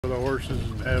with the horses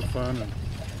and have fun.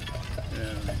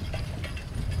 And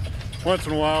once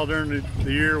in a while during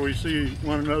the year we see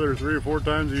one another 3 or 4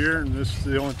 times a year, and this is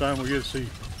the only time we get to see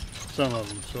some of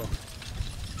them. So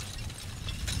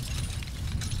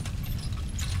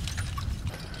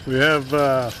we have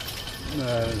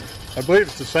I believe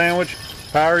it's a sandwich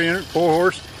power unit,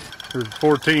 4-horse or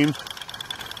 14.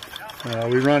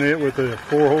 We run it with a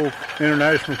 4-hole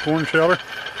international corn sheller,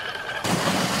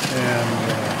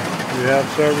 and we have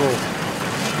several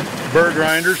burr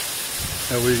grinders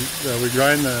that we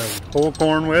grind the whole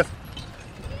corn with,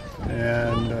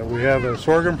 and we have a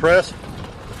sorghum press.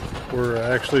 We're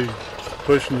actually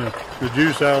pushing the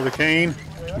juice out of the cane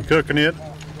and cooking it.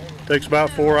 Takes about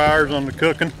 4 hours on the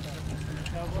cooking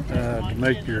to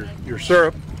make your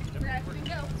syrup.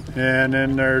 And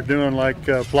then they're doing like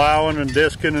plowing and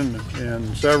disking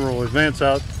and several events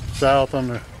out south on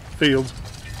the fields.